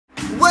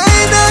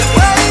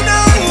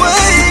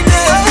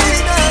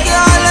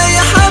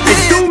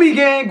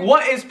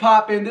is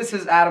poppin'? This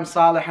is Adam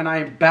Saleh and I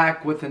am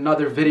back with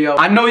another video.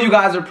 I know you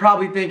guys are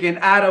probably thinking,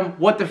 Adam,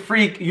 what the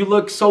freak? You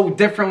look so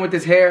different with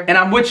this hair. And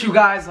I'm with you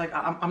guys, like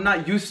I'm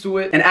not used to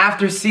it. And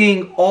after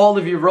seeing all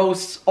of your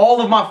roasts,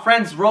 all of my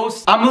friends'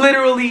 roasts, I'm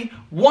literally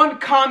one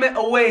comment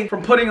away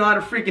from putting on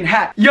a freaking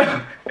hat.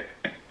 Yo.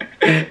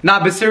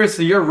 Nah, but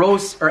seriously, your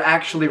roasts are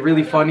actually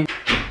really funny.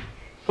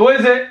 Who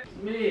is it?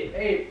 Me,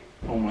 hey.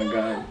 Oh my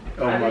god.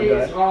 Oh my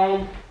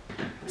god.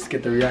 Let's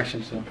get the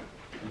reaction, so.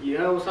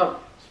 Yeah, what's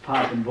up? It's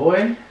poppin',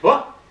 boy.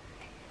 What?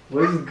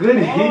 What's good?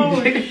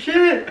 Oh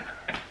shit!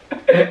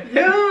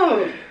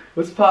 Yo!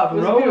 What's poppin',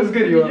 bro? What's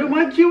good, yo? Yo,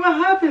 what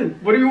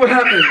happened? What do you mean what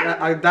happened?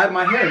 I dyed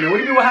my hair, man. What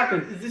do you mean what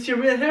happened? Is this your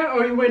real hair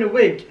or are you wearing a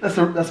wig?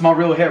 That's my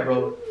real hair,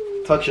 bro.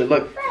 Touch it,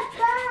 look.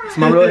 It's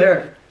my real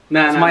hair.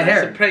 Nah, it's my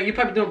hair. It's a prank. You're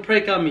probably doing a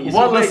prank on me. It's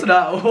what? Listen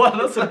up. What?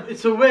 Listen.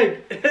 It's a wig.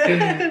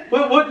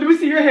 What? Let me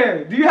see your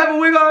hair. Do you have a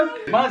wig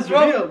on? Mine's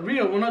bro.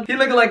 real. We're not. He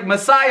looking like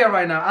Messiah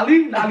right now.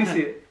 Ali, Ali,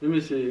 see it. Let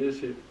me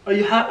see. Oh,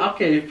 you have.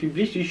 Okay, if you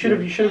bleached, you should have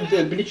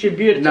bleached your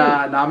beard too.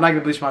 Nah, I'm not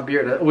gonna bleach my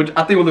beard. I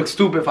think it would look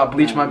stupid if I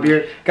bleach my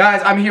beard.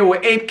 Guys, I'm here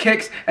with Ape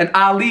Kicks and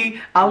Ali.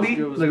 Ali,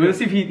 look, let's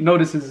see if he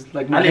notices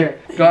like my hair.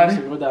 Go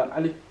on. Go down,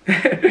 Ali.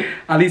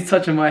 Ali's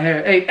touching my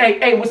hair.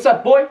 Hey, what's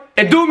up, boy?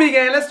 And do me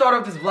again. Let's start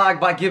off this vlog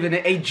by giving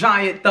it a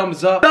giant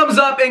thumbs up. Thumbs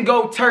up and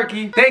go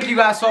turkey. Thank you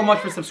guys so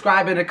much for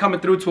subscribing and coming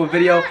through to a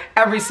video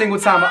every single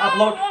time I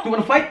upload. You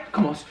wanna fight?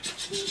 Come on.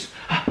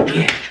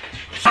 Yeah.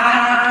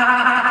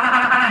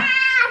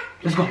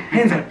 Let's go.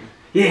 Hands up.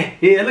 Yeah,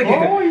 look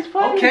at him. Oh, he's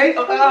fighting.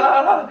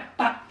 Okay.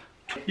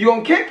 You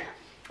gonna kick?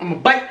 I'm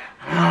gonna bite.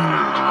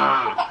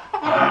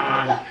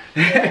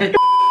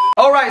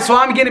 Alright, so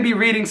I'm gonna be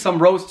reading some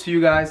roasts to you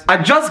guys. I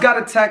just got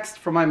a text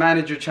from my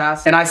manager,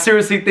 Chas, and I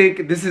seriously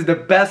think this is the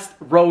best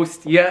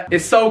roast yet.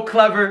 It's so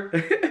clever.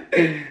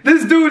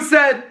 This dude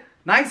said,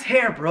 "Nice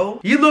hair,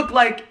 bro. You look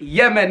like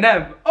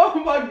Yemenem." Oh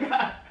my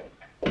god.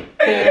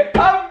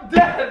 I'm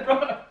dead,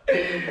 bro.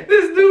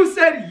 This dude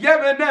said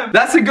Yemenem.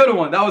 That's a good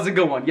one. That was a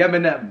good one.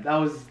 Yemenem.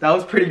 That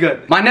was pretty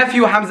good. My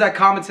nephew Hamza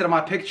commented on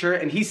my picture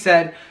and he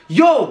said,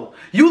 "Yo,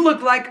 you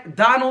look like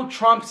Donald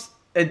Trump's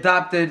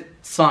adopted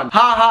son."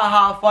 Ha ha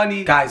ha,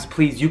 funny. Guys,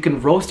 please, you can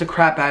roast the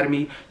crap out of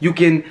me. You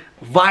can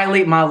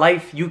violate my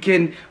life. You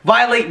can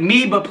violate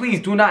me, but please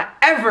do not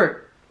ever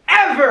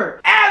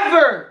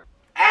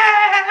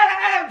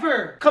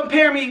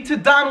compare me to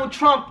Donald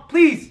Trump,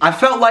 please. I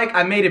felt like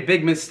I made a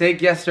big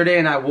mistake yesterday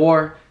and I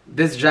wore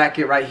this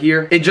jacket right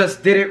here. It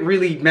just didn't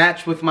really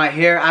match with my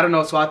hair. I don't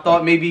know, so I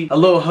thought maybe a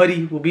little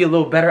hoodie will be a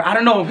little better. I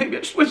don't know, maybe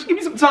just give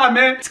me some time,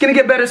 man. It's gonna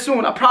get better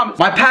soon, I promise.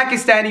 My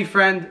Pakistani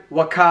friend,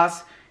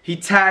 Wakas, he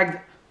tagged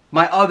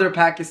my other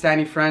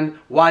Pakistani friend,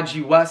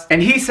 Waji West,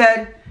 and he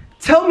said,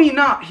 "Tell me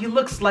not, he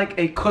looks like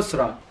a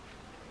kusra."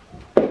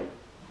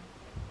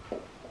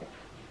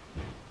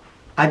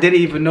 I didn't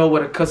even know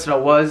what a kusra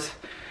was.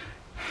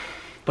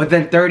 But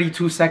then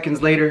 32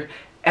 seconds later,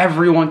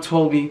 everyone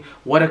told me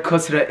what a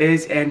kusra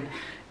is and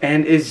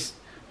is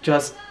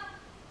just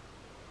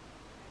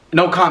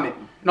no comment.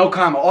 No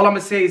comment. All I'm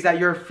gonna say is that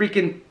you're a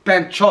freaking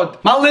panchod.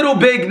 My little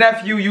big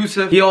nephew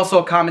Yusuf, he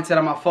also commented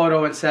on my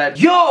photo and said,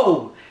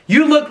 "Yo,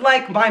 you look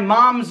like my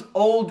mom's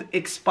old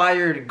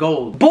expired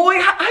gold." Boy,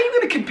 how are you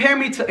gonna compare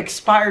me to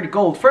expired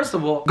gold? First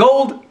of all,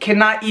 gold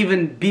cannot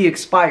even be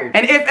expired.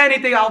 And if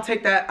anything, I'll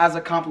take that as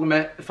a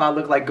compliment if I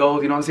look like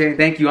gold, you know what I'm saying?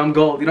 Thank you, I'm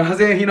gold, you know what I'm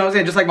saying? You know what I'm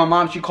saying? Just like my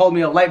mom, she called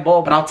me a light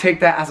bulb, but I'll take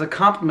that as a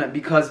compliment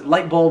because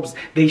light bulbs,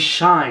 they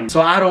shine. So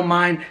I don't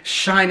mind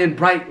shining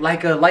bright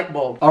like a light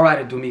bulb. Alright,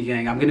 Adumi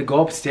gang, I'm gonna go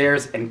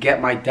upstairs and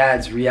get my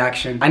dad's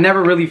reaction. I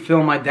never really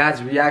film my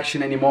dad's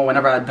reaction anymore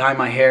whenever I dye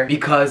my hair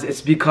because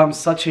it's become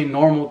such a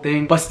normal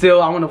thing. But still,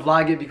 I want to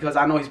vlog it because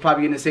I know he's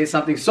probably going to say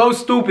something so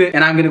stupid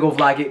and I'm going to go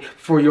vlog it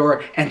for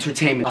your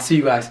entertainment. I'll see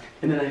you guys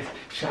in the next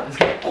shot. Let's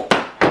go.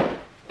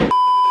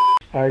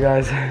 Alright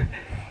guys,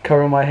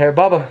 cover my hair.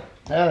 Baba,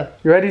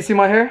 you ready to see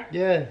my hair?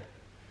 Yeah.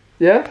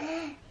 Yeah?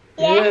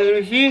 Yeah, let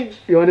me see.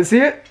 You want to see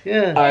it?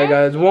 Yeah. Alright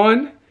guys,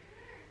 1,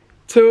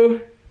 2,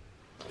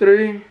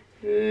 3.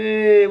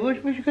 Hey,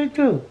 what you gonna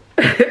do?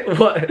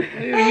 What? You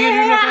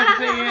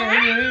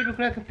look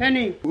like a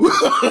penny. No.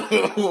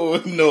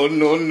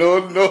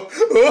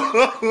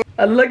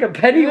 I look like a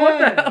penny?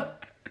 Yeah.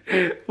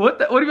 What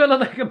the hell? What do you mean I look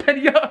like a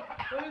penny? Yo.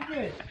 What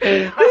is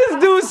this? This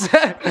dude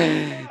said,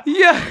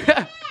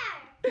 yeah.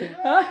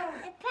 Huh?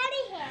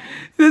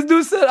 This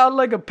dude said I look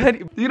like a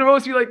penny. You know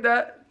roast you like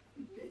that?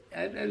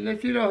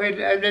 Let you know, I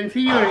didn't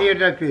see your hair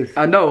like this.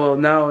 I know, well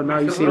now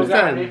you see it. He's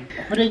telling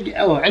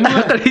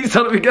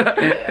me good.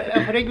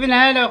 What do you mean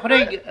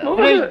خريج?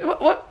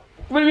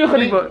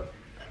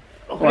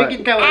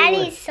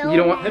 Ali, so You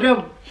don't want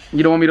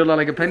me to look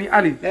like a penny?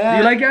 Ali, do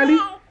you like it, Ali?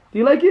 Do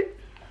you like it?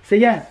 Say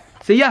yes.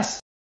 Say yes.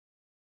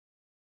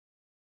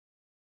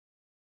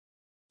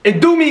 It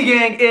do me,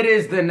 gang. It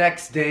is the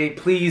next day.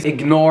 Please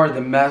ignore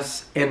the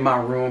mess in my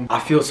room.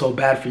 I feel so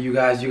bad for you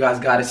guys. You guys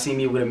gotta see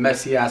me with a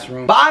messy ass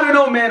room. But I don't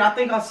know, man. I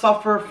think I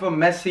suffer from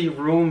messy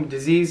room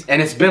disease.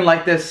 And it's been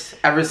like this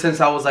ever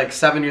since I was like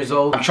 7 years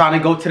old. I'm trying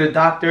to go to the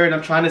doctor and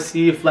I'm trying to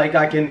see if like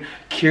I can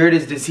cure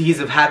this disease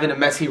of having a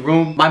messy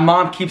room. My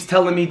mom keeps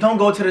telling me, don't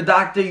go to the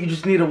doctor. You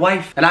just need a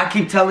wife. And I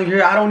keep telling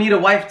her, I don't need a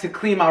wife to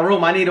clean my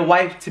room. I need a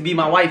wife to be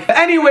my wife. But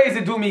anyways,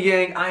 it do me,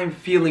 gang. I'm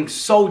feeling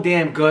so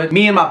damn good.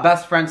 Me and my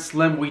best friend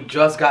Slim, we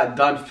just got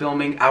done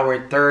filming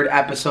our 3rd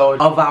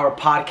episode of our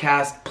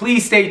podcast.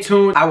 Please stay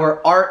tuned.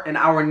 Our art and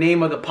our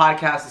name of the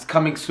podcast is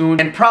coming soon,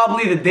 and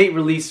probably the date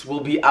release will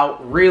be out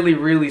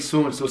really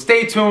soon, so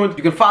stay tuned.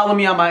 You can follow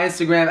me on my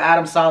Instagram,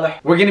 Adam Saleh.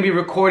 We're gonna be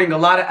recording a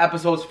lot of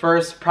episodes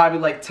first, probably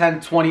like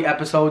 10-20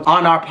 episodes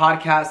on our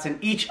podcast,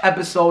 and each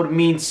episode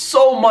means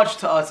so much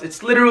to us.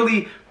 It's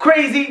literally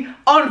crazy,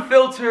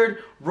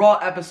 unfiltered, raw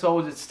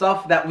episodes. It's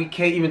stuff that we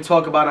can't even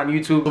talk about on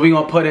YouTube, so we're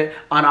gonna put it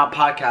on our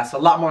podcast. A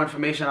lot more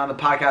information on the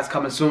podcast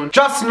coming soon.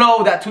 Just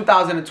know that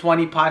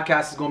 2020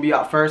 podcast is gonna be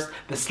out first,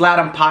 the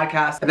Slam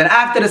podcast, and then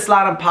after the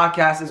Slam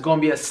podcast is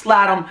gonna be a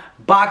Slam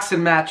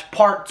boxing match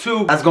part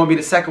 2. That's gonna be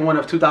the second one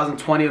of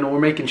 2020, and we're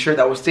making sure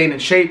that we're staying in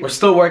shape. We're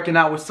still working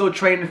out, we're still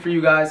training for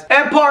you guys.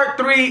 And part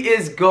 3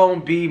 is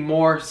gonna be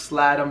more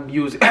Slam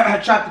music.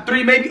 Chapter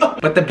 3 maybe.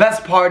 But the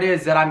best part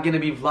is that I'm gonna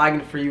be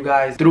vlogging for you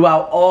guys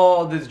throughout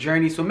all this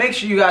journey, so make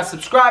sure you guys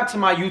subscribe to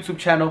my YouTube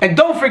channel, and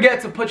don't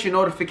forget to put your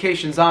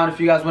notifications on if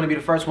you guys want to be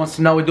the first ones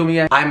to know what we're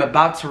doing. I'm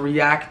about to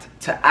react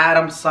to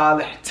Adam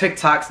Saleh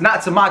TikToks,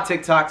 not to my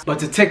TikToks, but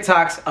to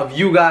TikToks of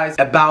you guys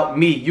about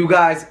me. You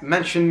guys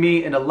mentioned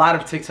me in a lot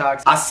of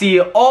TikToks. I see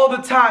it all the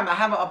time. I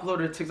haven't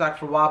uploaded a TikTok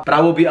for a while, but I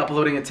will be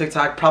uploading a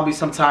TikTok probably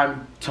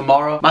sometime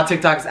tomorrow. My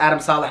TikTok is Adam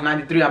Saleh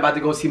 93. I'm about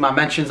to go see my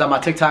mentions on my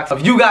TikToks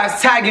of you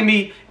guys tagging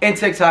me in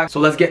TikTok. So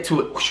let's get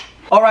to it.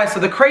 Alright, so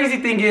the crazy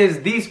thing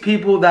is, these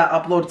people that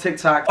upload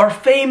TikTok are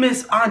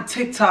famous on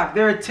TikTok.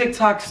 They're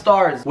TikTok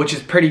stars, which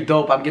is pretty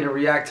dope. I'm gonna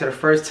react to the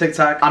first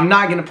TikTok. I'm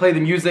not gonna play the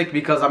music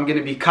because I'm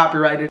gonna be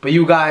copyrighted, but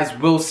you guys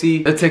will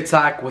see the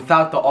TikTok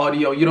without the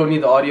audio. You don't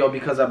need the audio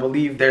because I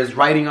believe there's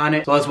writing on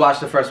it. So let's watch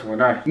the first one.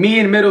 Alright. Me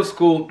in middle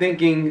school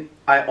thinking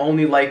I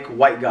only like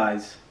white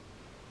guys.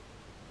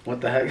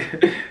 What the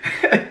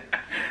heck?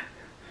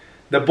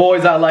 The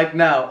boys I like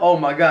now. Oh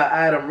my god,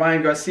 Adam,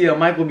 Ryan Garcia,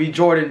 Michael B.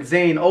 Jordan,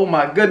 Zayn. Oh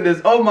my goodness,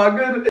 oh my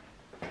goodness.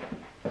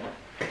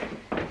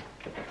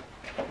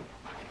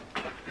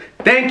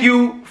 Thank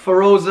you,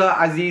 Feroza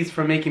Aziz,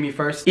 for making me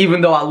first.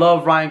 Even though I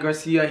love Ryan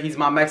Garcia, he's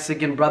my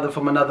Mexican brother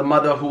from another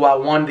mother who I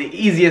won the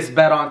easiest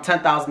bet on,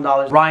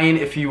 $10,000. Ryan,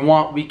 if you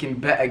want, we can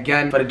bet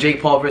again for the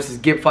Jake Paul versus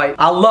Gib fight.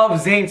 I love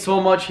Zayn so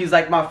much. He's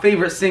like my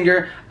favorite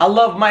singer. I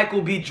love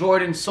Michael B.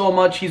 Jordan so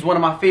much. He's one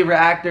of my favorite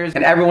actors.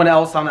 And everyone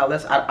else on that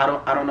list, I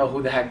don't know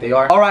who the heck they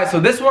are. Alright, so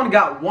this one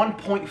got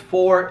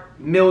 1.4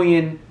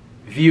 million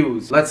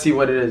views. Let's see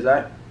what it is,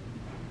 alright?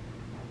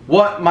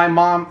 What my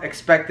mom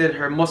expected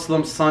her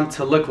Muslim son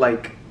to look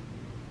like.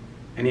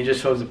 And he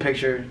just shows a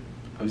picture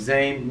of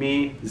Zayn,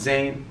 me,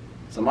 Zayn,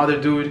 some other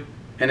dude,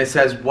 and it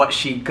says what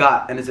she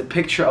got, and it's a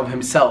picture of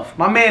himself.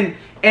 My man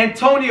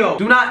Antonio,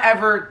 do not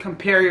ever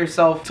compare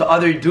yourself to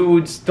other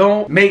dudes.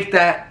 Don't make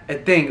that a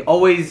thing.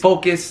 Always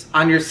focus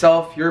on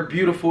yourself. You're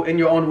beautiful in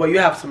your own way. You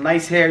have some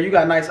nice hair, you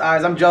got nice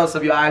eyes. I'm jealous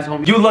of your eyes,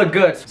 homie. You look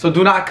good. So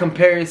do not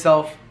compare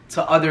yourself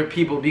to other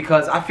people,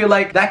 because I feel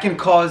like that can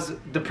cause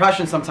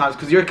depression sometimes,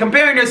 because you're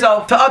comparing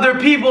yourself to other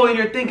people and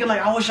you're thinking like,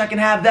 I wish I can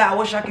have that, I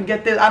wish I can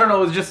get this. I don't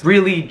know, it's just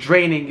really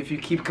draining if you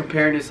keep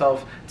comparing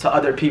yourself to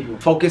other people.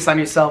 Focus on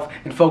yourself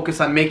and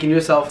focus on making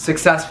yourself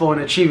successful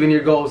and achieving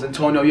your goals.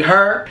 Antonio, you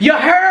heard? You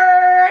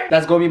heard?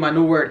 That's gonna be my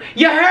new word.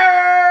 You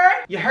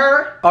heard? You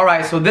heard?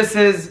 Alright, so this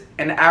is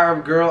an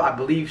Arab girl. I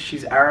believe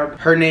she's Arab.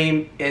 Her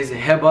name is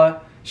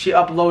Hiba. She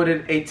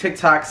uploaded a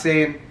TikTok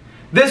saying,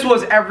 this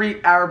was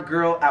every Arab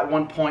girl at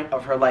one point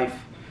of her life.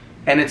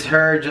 And it's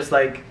her just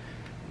like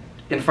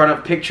in front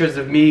of pictures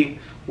of me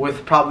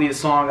with probably a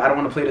song. I don't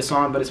want to play the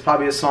song, but it's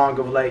probably a song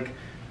of like,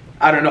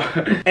 I don't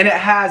know. And it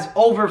has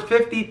over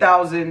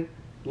 50,000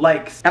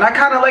 likes. And I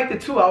kind of liked it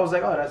too. I was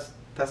like, oh,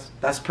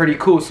 that's pretty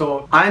cool.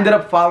 So I ended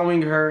up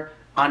following her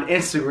on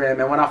Instagram.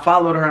 And when I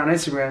followed her on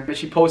Instagram,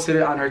 she posted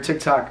it on her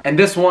TikTok. And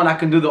this one, I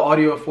can do the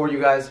audio for you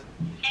guys.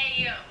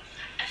 Hey yo,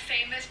 a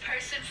famous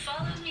person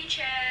follows me,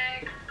 check.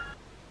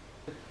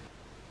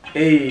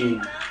 Hey.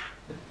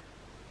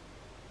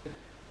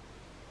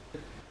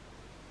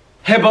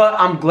 Hiba,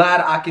 I'm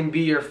glad I can be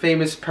your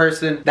famous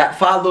person that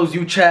follows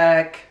you,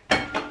 check.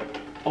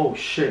 Oh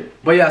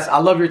shit. But yes, I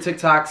love your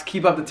TikToks.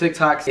 Keep up the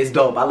TikToks. It's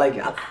dope. I like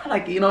it. I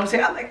like it. You know what I'm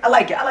saying? I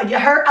like it. I like you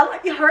hurt. I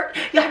like you hurt.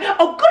 Yeah.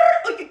 Oh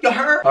good. You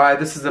hurt. Alright,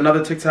 this is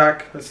another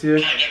TikTok. Let's see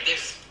it. Can I get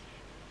this?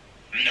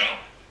 No.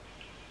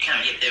 Can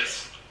I get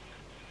this?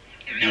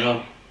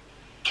 No.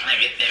 Can I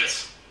get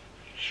this?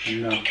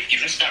 No. Look, if you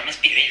don't stop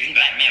misbehaving,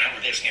 black man over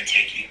there's gonna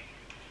take you.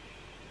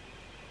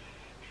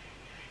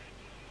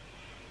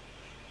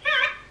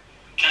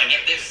 Can I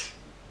get this?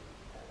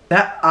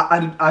 That I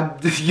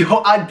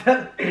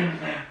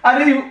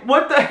didn't even,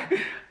 what the,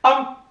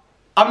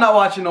 I'm not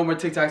watching no more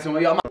TikToks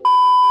anymore. Yo,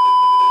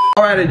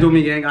 Alright, do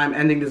me gang, I'm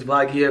ending this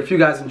vlog here. If you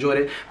guys enjoyed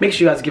it, make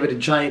sure you guys give it a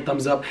giant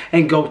thumbs up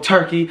and go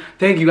turkey.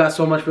 Thank you guys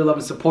so much for your love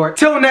and support.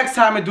 Till next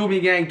time, do me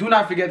gang, do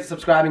not forget to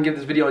subscribe and give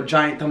this video a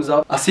giant thumbs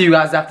up. I'll see you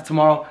guys after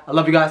tomorrow. I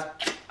love you guys.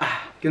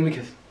 Give me a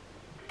kiss.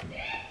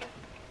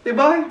 Say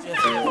bye.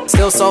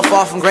 Still so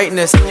far from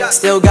greatness.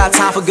 Still got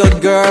time for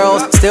good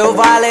girls. Still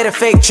violate a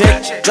fake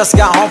chick. Just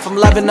got home from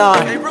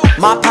Lebanon.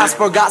 My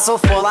passport got so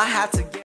full I had to get